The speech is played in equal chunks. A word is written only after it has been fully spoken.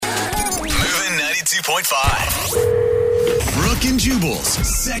92.5. Brooke and Jubal's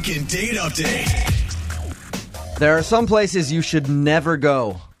second date update. There are some places you should never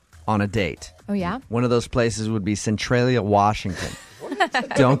go on a date. Oh, yeah? One of those places would be Centralia, Washington.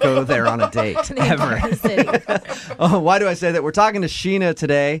 Don't go there on a date, ever. Oh, why do I say that? We're talking to Sheena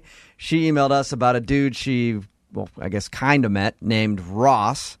today. She emailed us about a dude I guess kind of met, named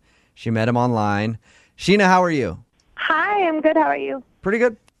Ross. She met him online. Sheena, how are you? Hi, I'm good. How are you? Pretty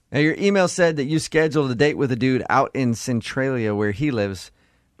good. Now, your email said that you scheduled a date with a dude out in Centralia where he lives,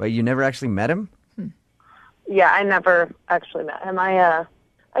 but you never actually met him? Yeah, I never actually met him. I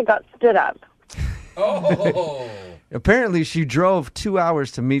got stood up. Oh. Apparently, she drove 2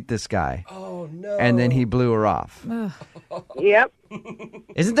 hours to meet this guy. Oh, no. And then he blew her off. Yep.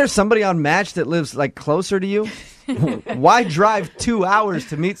 Isn't there somebody on Match that lives, closer to you? Why drive 2 hours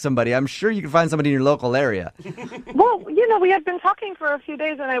to meet somebody? I'm sure you can find somebody in your local area. Well, we had been talking for a few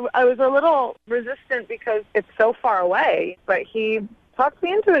days, and I was a little resistant because it's so far away. But he talked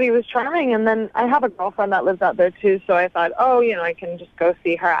me into it. He was charming. And then I have a girlfriend that lives out there, too. So I thought, I can just go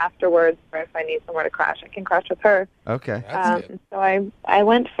see her afterwards. Or if I need somewhere to crash, I can crash with her. Okay. So I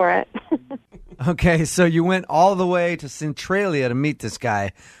went for it. Okay, so you went all the way to Centralia to meet this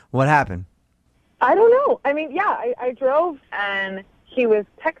guy. What happened? I don't know. I mean, I drove, and he was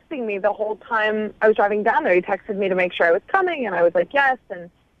texting me the whole time I was driving down there. He texted me to make sure I was coming, and I was like, yes,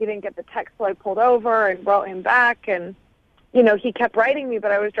 and he didn't get the text, so I pulled over and wrote him back, and, he kept writing me,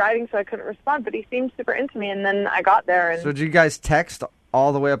 but I was driving, so I couldn't respond, but he seemed super into me, and then I got there. And So did you guys text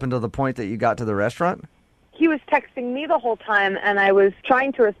all the way up until the point that you got to the restaurant? He was texting me the whole time, and I was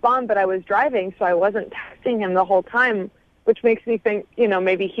trying to respond, but I was driving, so I wasn't texting him the whole time, which makes me think,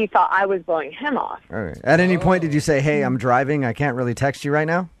 maybe he thought I was blowing him off. All right. At any point, did you say, hey, I'm driving, I can't really text you right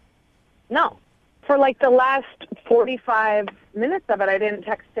now? No. For the last 45 minutes of it, I didn't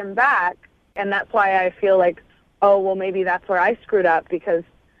text him back, and that's why I feel like, oh, well, maybe that's where I screwed up, because,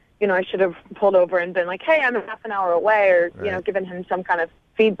 I should have pulled over and been like, hey, I'm half an hour away, or, Right. given him some kind of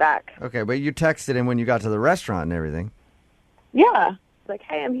feedback. Okay, but you texted him when you got to the restaurant and everything. Yeah. It's like,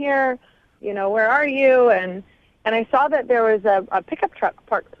 hey, I'm here, where are you? And I saw that there was a pickup truck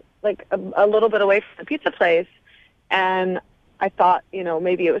parked, a little bit away from the pizza place, and I thought,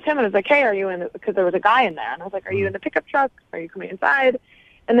 maybe it was him, and I was like, hey, are you in because there was a guy in there, and I was like, are you in the pickup truck? Are you coming inside?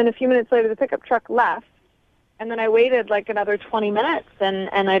 And then a few minutes later, the pickup truck left, and then I waited another 20 minutes,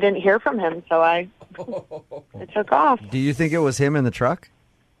 and I didn't hear from him, so I took off. Do you think it was him in the truck?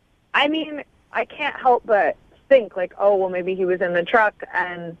 I mean, I can't help but think, oh, well, maybe he was in the truck,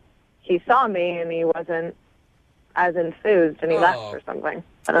 and he saw me, and he wasn't as enthused, and he left or something.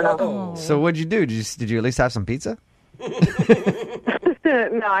 I don't know. So what'd you do? Did you at least have some pizza?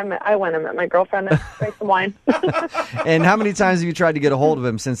 No, I went and met my girlfriend and drank some wine. And how many times have you tried to get a hold of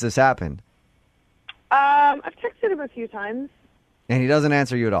him since this happened? I've texted him a few times. And he doesn't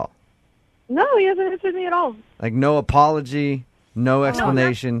answer you at all? No, he hasn't answered me at all. No apology, no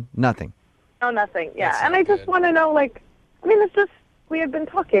explanation, nothing? No, nothing. Yeah, That's and not I just good. want to know, it's just, we had been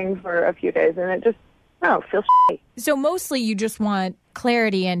talking for a few days, and it just, feels shitty. So mostly you just want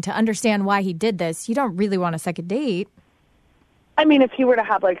clarity and to understand why he did this. You don't really want a second date. I mean, if he were to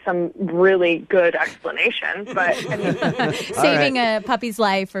have, some really good explanation, but, I mean, Saving a puppy's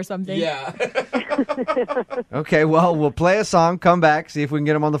life or something. Yeah. Okay, well, we'll play a song, come back, see if we can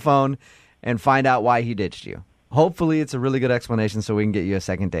get him on the phone, and find out why he ditched you. Hopefully it's a really good explanation so we can get you a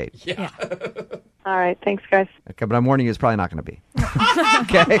second date. Yeah. all right, thanks, guys. Okay, but I'm warning you, it's probably not going to be.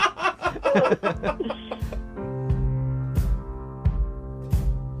 Okay?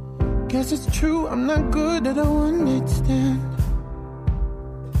 Guess it's true, I'm not good at a one-night stand.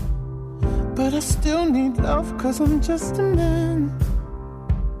 But I still need love, cause I'm just a man.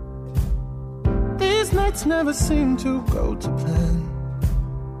 These nights never seem to go to plan.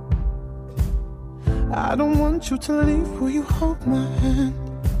 I don't want you to leave, will you hold my hand?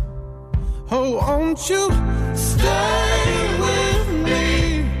 Oh, won't you stay with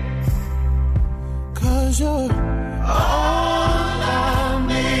me? Cause you're all I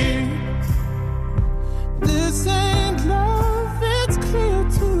need. This ain't love, it's clear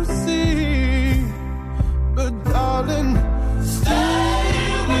to see. But darling,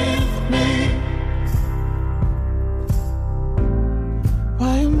 stay with me.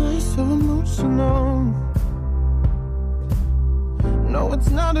 Why am I so emotional? No, it's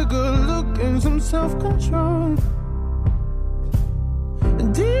not a good look and some self-control.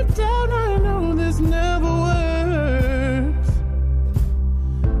 And deep down I know this never works.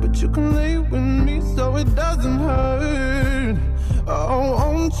 But you can lay with me so it doesn't hurt. Oh,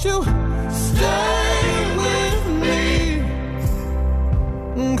 won't you stay with me?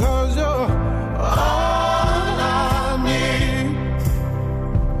 'Cause you're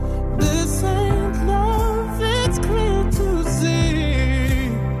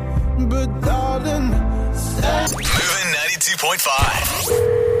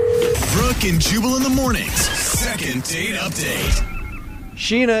 92.5. Brooke and Jubal in the mornings. Second date update.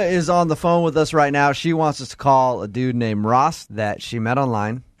 Sheena is on the phone with us right now. She wants us to call a dude named Ross that she met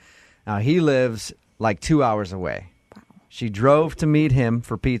online. Now, he lives like 2 hours away. Wow. She drove to meet him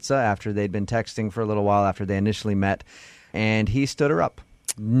for pizza after they'd been texting for a little while after they initially met, and he stood her up.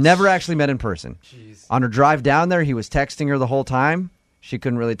 Never actually met in person. Jeez. On her drive down there, he was texting her the whole time. She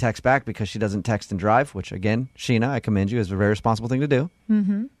couldn't really text back because she doesn't text and drive, which, again, Sheena, I commend you. It's a very responsible thing to do.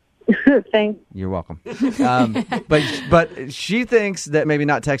 Mm-hmm. Thanks. You're welcome. But she thinks that maybe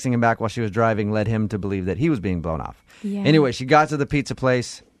not texting him back while she was driving led him to believe that he was being blown off. Yeah. Anyway, she got to the pizza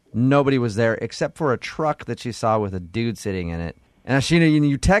place. Nobody was there except for a truck that she saw with a dude sitting in it. And Sheena,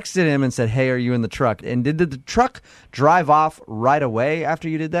 you texted him and said, "Hey, are you in the truck?" And did the truck drive off right away after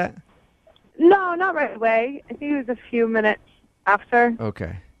you did that? No, not right away. I think it was a few minutes after.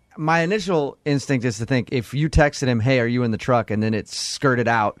 Okay. My initial instinct is to think if you texted him, "Hey, are you in the truck?" and then it skirted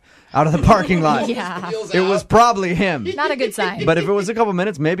out of the parking lot, Yeah. it was probably him. Not a good sign. But if it was a couple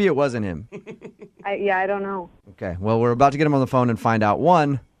minutes, maybe it wasn't him. I don't know. Okay, well, we're about to get him on the phone and find out,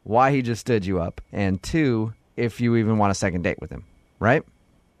 one, why he just stood you up, and two, if you even want a second date with him, right?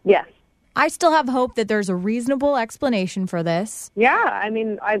 Yes. I still have hope that there's a reasonable explanation for this. Yeah, I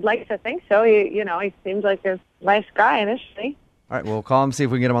mean, I'd like to think so. He seems like a nice guy initially. All right, we'll call him, see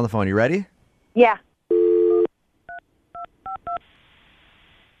if we can get him on the phone. You ready? Yeah.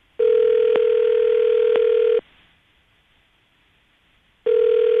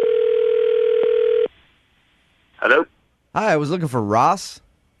 Hello? Hi, I was looking for Ross.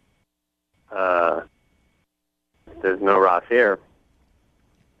 There's no Ross here.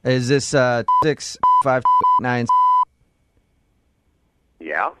 Is this 6599?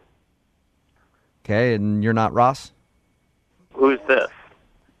 Yeah? Okay, and you're not Ross? Who's this?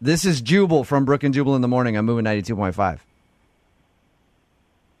 This is Jubal from Brooke and Jubal in the Morning. I'm moving 92.5.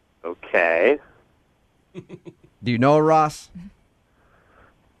 Okay. Do you know a Ross?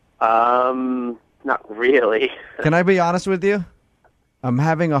 Not really. Can I be honest with you? I'm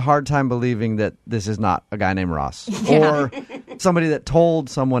having a hard time believing that this is not a guy named Ross. Or somebody that told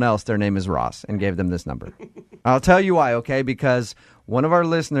someone else their name is Ross and gave them this number. I'll tell you why, okay? Because one of our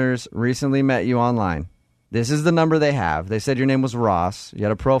listeners recently met you online. This is the number they have. They said your name was Ross. You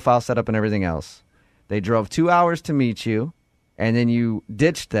had a profile set up and everything else. They drove 2 hours to meet you, and then you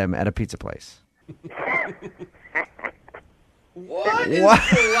ditched them at a pizza place. What is to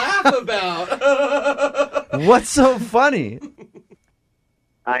laugh about? What's so funny?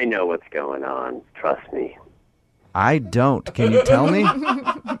 I know what's going on. Trust me. I don't. Can you tell me?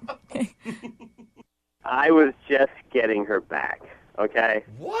 I was just getting her back, okay?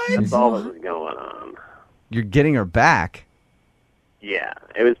 What? That's all that was going on. You're getting her back? Yeah,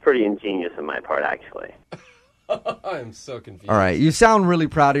 it was pretty ingenious on my part, actually. I'm so confused. All right. You sound really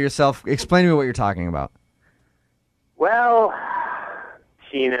proud of yourself. Explain to me what you're talking about. Well,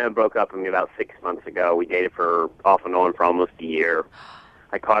 Sheena broke up with me about 6 months ago. We dated for off and on for almost a year.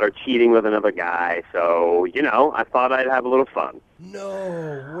 I caught her cheating with another guy, so, I thought I'd have a little fun.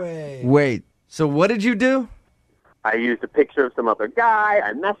 No way. Wait. So what did you do? I used a picture of some other guy.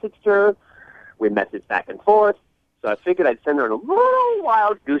 I messaged her. We messaged back and forth. So I figured I'd send her on a little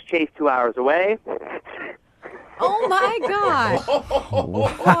wild goose chase 2 hours away. Oh, my God.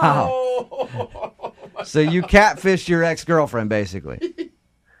 Wow. So you catfished your ex-girlfriend, basically.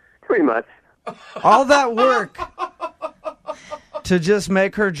 Pretty much. All that work to just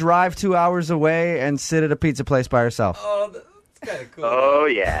make her drive 2 hours away and sit at a pizza place by herself. Oh, that's kind of cool. Oh,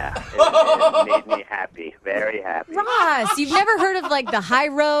 yeah. It made me happy. Very happy. Ross, you've never heard of, the high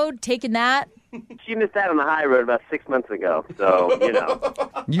road, taking that? She missed out on the high road about 6 months ago, so,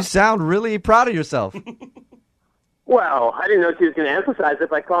 You sound really proud of yourself. Well, I didn't know she was going to emphasize it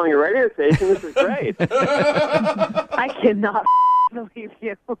by calling a radio station. This is great. I cannot believe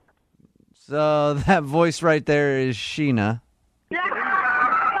you. So that voice right there is Sheena.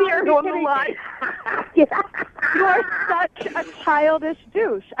 You're on the line. You are such a childish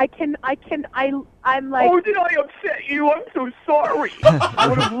douche. I'm like... Oh, did I upset you? I'm so sorry. I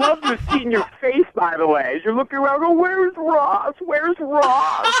would have loved to have seen your face, by the way, as you're looking around going, where's Ross? Where's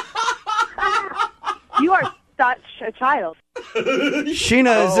Ross? You are such a child.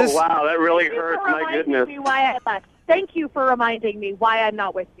 Sheena, is this... Oh, wow, that really hurts. My goodness. Me why I left. Thank you for reminding me why I'm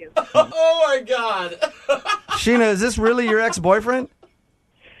not with you. Oh, my God. Sheena, is this really your ex-boyfriend?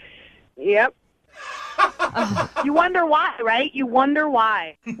 Yep. You wonder why, right? You wonder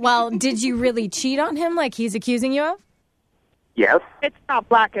why. Well, did you really cheat on him like he's accusing you of? Yes. It's not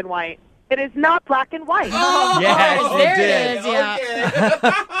black and white. It is not black and white. Oh, Yes, there it did. it is, yeah.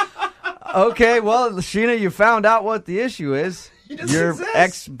 Okay. Okay, well, Sheena, you found out what the issue is. Your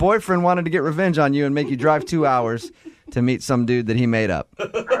ex-boyfriend wanted to get revenge on you and make you drive 2 hours to meet some dude that he made up.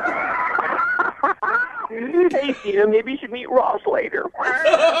 Hey, Tina, maybe you should meet Ross later.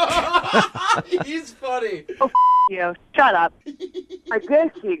 He's funny. Oh, you. Shut up. I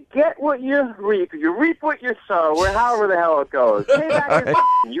guess you get what you reap. You reap what you sow, or however the hell it goes. Payback is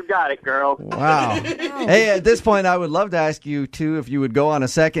you got it, girl. Wow. Hey, at this point, I would love to ask you, too, if you would go on a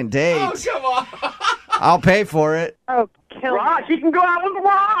second date. Oh, come on. I'll pay for it. Oh, kill Ross, me. you can go out with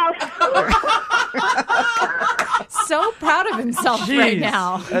Ross. So proud of himself right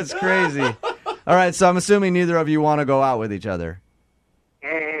now. That's crazy. All right, so I'm assuming neither of you want to go out with each other.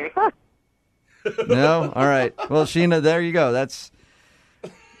 No? All right. Well, Sheena, there you go. That's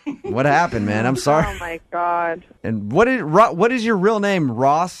what happened, man. I'm sorry. Oh, my God. And what is your real name,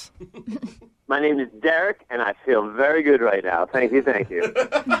 Ross? My name is Derek, and I feel very good right now. Thank you, thank you.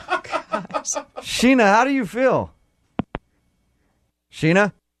 Sheena, how do you feel?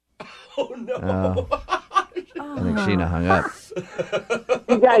 Sheena? Oh, no. I think Sheena hung up.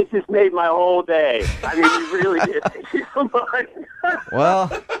 You guys just made my whole day. I mean, you really did. Thank you so much.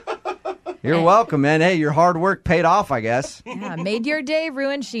 Well, you're welcome, man. Hey, your hard work paid off, I guess. Yeah, made your day,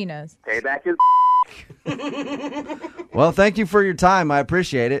 ruined Sheena's. Payback is Well, thank you for your time. I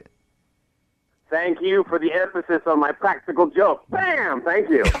appreciate it. Thank you for the emphasis on my practical joke. Bam! Thank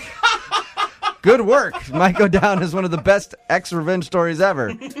you. Good work. Might go down as one of the best ex-revenge stories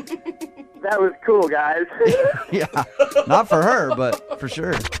ever. That was cool, guys. Yeah, not for her, but for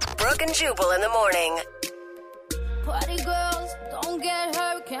sure. Brooke and Jubal in the morning. Party girls, don't get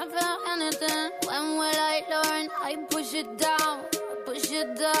hurt, can't feel anything. When will I learn? I push it down, push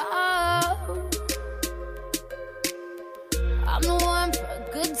it down. I'm the one for a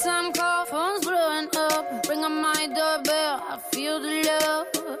good time call, phone's blowing up. Ring on my doorbell, I feel the love,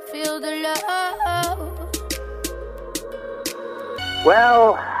 feel the love.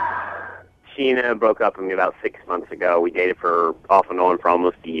 Well, Sheena broke up with me about 6 months ago. We dated for off and on for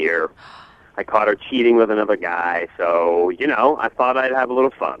almost a year. I caught her cheating with another guy, so, I thought I'd have a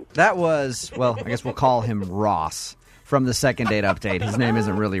little fun. That was, well, I guess we'll call him Ross from the second date update. His name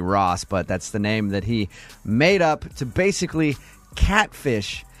isn't really Ross, but that's the name that he made up to basically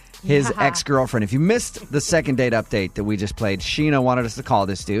catfish his ex-girlfriend. If you missed the second date update that we just played, Sheena wanted us to call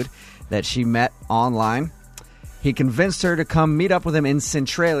this dude that she met online. He convinced her to come meet up with him in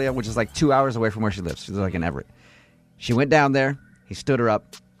Centralia, which is like 2 hours away from where she lives. She's like in Everett. She went down there. He stood her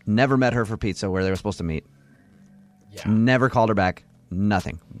up. Never met her for pizza where they were supposed to meet. Yeah. Never called her back.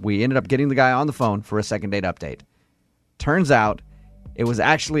 Nothing. We ended up getting the guy on the phone for a second date update. Turns out it was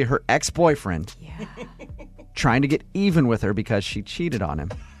actually her ex-boyfriend trying to get even with her because she cheated on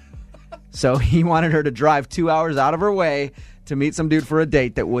him. So he wanted her to drive 2 hours out of her way to meet some dude for a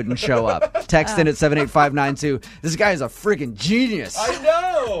date that wouldn't show up. Text in at 78592. This guy is a freaking genius. I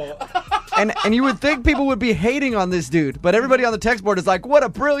know. And you would think people would be hating on this dude, but everybody on the text board is like, what a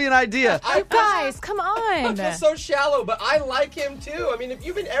brilliant idea. You guys, come on. I feel so shallow, but I like him too. I mean, if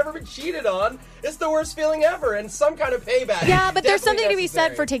you've ever been cheated on, it's the worst feeling ever, and some kind of payback. Yeah, but there's something to be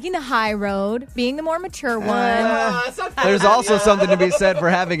said for taking the high road, being the more mature one. There's also something to be said for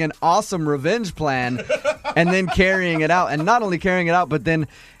having an awesome revenge plan and then carrying it out. And not only carrying it out, but then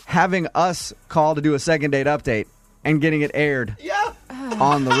having us call to do a second date update and getting it aired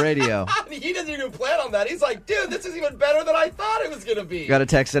on the radio. He doesn't even plan on that. He's like, dude, this is even better than I thought it was going to be. Got a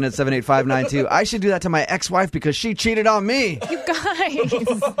text in at 78592. I should do that to my ex-wife because she cheated on me. You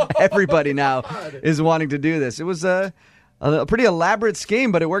guys. Everybody now is wanting to do this. It was a pretty elaborate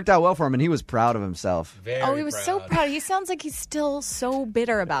scheme, but it worked out well for him, and he was proud of himself. He was so proud. He sounds like he's still so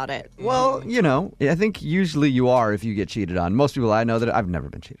bitter about it. Well, I think usually you are if you get cheated on. Most people I know that I've never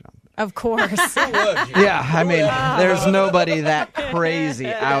been cheated on. Of course. Yeah, I mean, there's nobody that crazy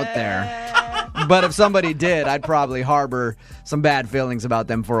out there. But if somebody did, I'd probably harbor some bad feelings about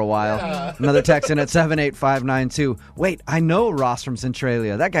them for a while. Yeah. Another text in at 78592. Wait, I know Ross from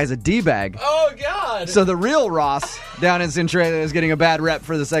Centralia. That guy's a D-bag. Oh, God. So the real Ross down in Centralia is getting a bad rep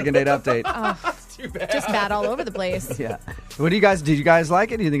for the second date update. Too bad. Just bad all over the place. Yeah. Did you guys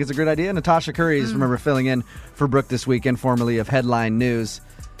like it? Do you think it's a good idea? Natasha Curry's, remember, filling in for Brooke this weekend, formerly of Headline News.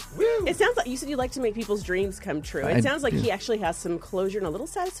 Woo. It sounds like you said you like to make people's dreams come true. It sounds like he actually has some closure and a little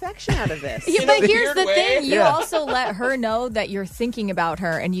satisfaction out of this. Yeah, but here's the thing. You also let her know that you're thinking about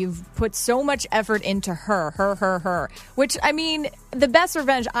her and you've put so much effort into her. Which, I mean, the best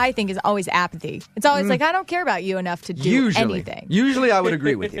revenge, I think, is always apathy. It's always like, I don't care about you enough to do anything. Usually I would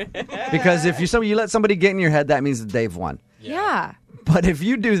agree with you. Because if you let somebody get in your head, that means that they've won. Yeah. But if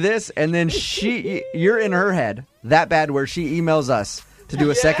you do this and then you're in her head that bad where she emails us to do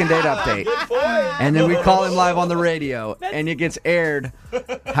a second date update. And then we call him live on the radio, and it gets aired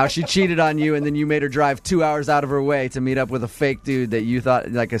how she cheated on you, and then you made her drive 2 hours out of her way to meet up with a fake dude that you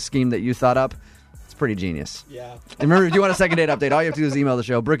thought, like a scheme that you thought up. It's pretty genius. Yeah. And remember, if you want a second date update, all you have to do is email the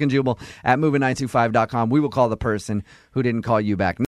show, brookandjubal@moving925.com. We will call the person who didn't call you back.